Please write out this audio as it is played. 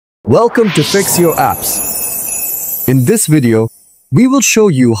Welcome to Fix Your Apps. In this video, we will show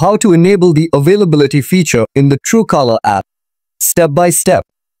you how to enable the availability feature in the TrueCaller app, step by step.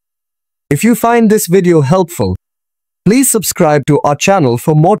 If you find this video helpful, please subscribe to our channel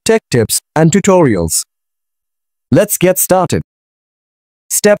for more tech tips and tutorials. Let's get started.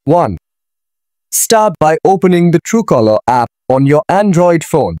 Step 1. Start by opening the TrueCaller app on your Android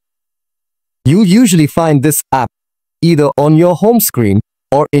phone. You'll usually find this app either on your home screen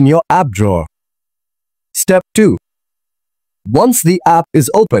or in your app drawer. Step 2. Once the app is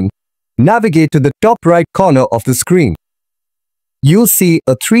open, navigate to the top right corner of the screen. You'll see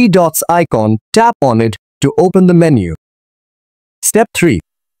a 3 dots icon. Tap on it to open the menu. Step 3.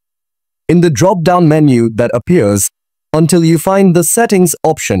 In the drop-down menu that appears until you find the Settings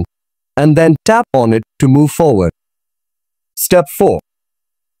option, and then tap on it to move forward. Step 4.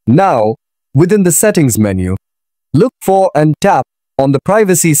 Now, within the Settings menu, look for and tap on the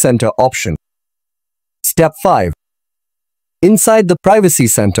Privacy Center option. Step 5. Inside the Privacy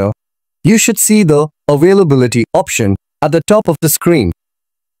Center, you should see the Availability option at the top of the screen.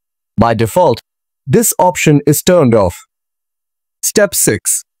 By default, this option is turned off. Step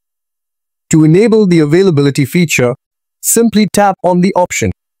 6. To enable the availability feature, simply tap on the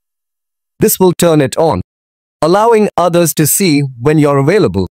option. This will turn it on, allowing others to see when you're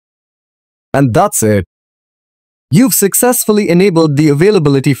available. And that's it. You've successfully enabled the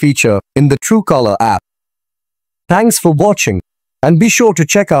availability feature in the TrueCaller app. Thanks for watching, and be sure to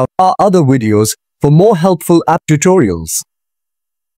check out our other videos for more helpful app tutorials.